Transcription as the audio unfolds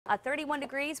31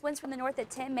 degrees, winds from the north at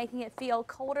 10, making it feel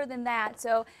colder than that.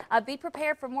 So be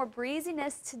prepared for more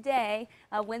breeziness today.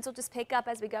 Winds will just pick up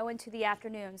as we go into the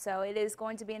afternoon. So it is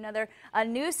going to be another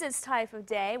nuisance type of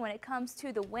day when it comes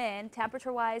to the wind.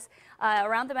 Temperature-wise,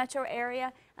 around the metro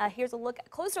area, here's a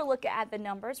closer look at the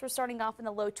numbers. We're starting off in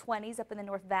the low 20s up in the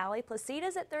North Valley.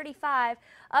 Placida's at 35,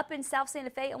 up in South Santa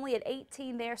Fe only at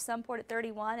 18 there, Sunport at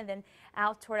 31, and then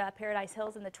out toward Paradise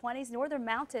Hills in the 20s. Northern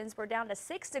Mountains, we're down to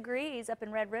 6 degrees up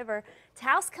in Red River.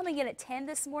 Taos coming in at 10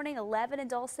 this morning, 11 in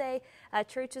Dulce,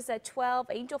 Truchas at 12,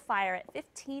 Angel Fire at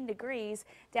 15 degrees,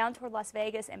 down toward Las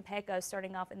Vegas and Pecos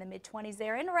starting off in the mid-20s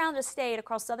there, and around the state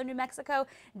across southern New Mexico,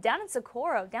 down in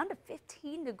Socorro, down to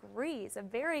 15 degrees, a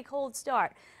very cold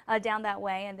start down that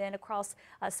way, and then across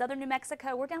southern New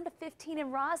Mexico, we're down to 15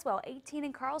 in Roswell, 18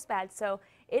 in Carlsbad, so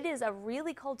it is a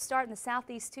really cold start in the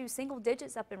southeast too, single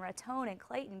digits up in Raton and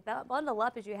Clayton. Bundle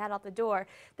up as you head out the door.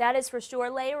 That is for sure.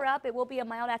 Layer up. It will be a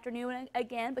mild afternoon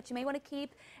again, but you may want to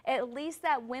keep at least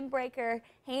that windbreaker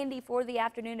handy for the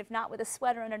afternoon, if not with a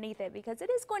sweater underneath it, because it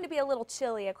is going to be a little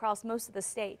chilly across most of the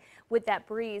state with that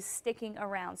breeze sticking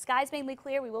around. Skies mainly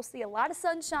clear. We will see a lot of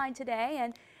sunshine today,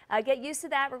 and get used to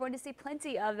that. We're going to see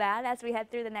plenty of that as we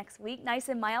head through the next week. Nice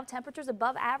and mild temperatures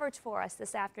above average for us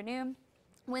this afternoon.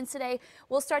 Winds today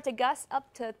will start to gust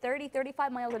up to 30,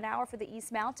 35 miles an hour for the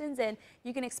East Mountains, and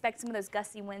you can expect some of those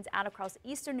gusty winds out across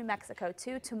eastern New Mexico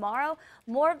too. Tomorrow,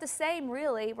 more of the same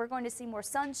really. We're going to see more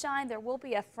sunshine. There will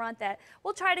be a front that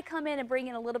will try to come in and bring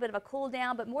in a little bit of a cool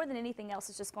down, but more than anything else,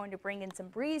 it's just going to bring in some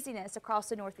breeziness across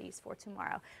the northeast for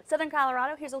tomorrow. Southern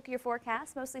Colorado, here's a look at your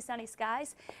forecast. Mostly sunny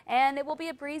skies, and it will be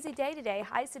a breezy day today.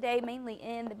 Highs today mainly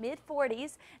in the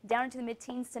mid-40s, down into the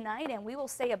mid-teens tonight, and we will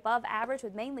stay above average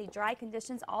with mainly dry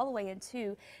conditions all the way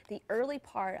into the early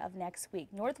part of next week.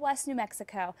 Northwest New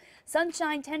Mexico,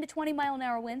 sunshine, 10 to 20 mile an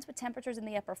hour winds with temperatures in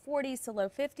the upper 40s to low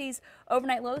 50s.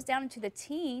 Overnight lows down into the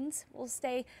teens. We'll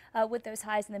stay with those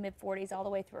highs in the mid 40s all the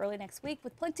way through early next week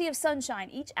with plenty of sunshine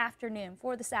each afternoon.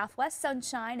 For the southwest,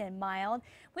 sunshine and mild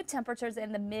with temperatures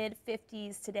in the mid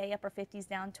 50s today, upper 50s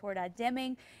down toward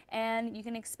Deming, and you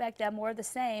can expect more of the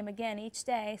same again each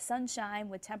day. Sunshine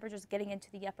with temperatures getting into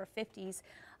the upper 50s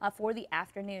for the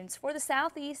afternoons. For the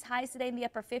southeast, highs today in the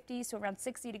upper 50s to around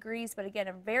 60 degrees, but again,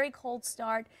 a very cold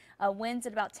start. Winds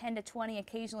at about 10 to 20,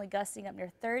 occasionally gusting up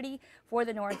near 30. For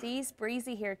the northeast,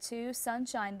 breezy here too.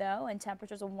 Sunshine though, and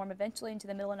temperatures will warm eventually into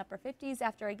the middle and upper 50s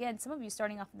after again, some of you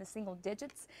starting off in the single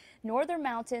digits. Northern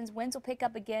mountains, winds will pick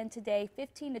up again today,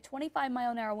 15 to 25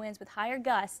 mile an hour winds with higher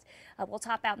gusts. We'll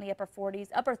top out in the upper 40s,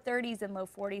 upper 30s and low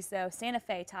 40s though. Santa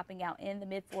Fe topping out in the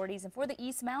mid 40s. And for the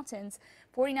east mountains,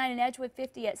 49 in Edgewood,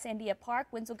 50 at Sandia Park.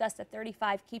 Winds will gust at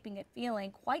 35, keeping it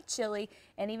feeling quite chilly.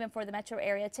 And even for the metro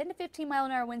area, 10 to 15 mile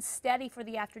an hour winds steady for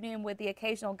the afternoon with the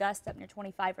occasional gust up near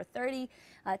 25 or 30.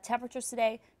 Temperatures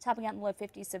today topping out in the low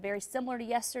 50s, so very similar to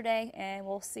yesterday. And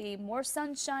we'll see more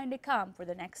sunshine to come for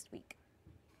the next week.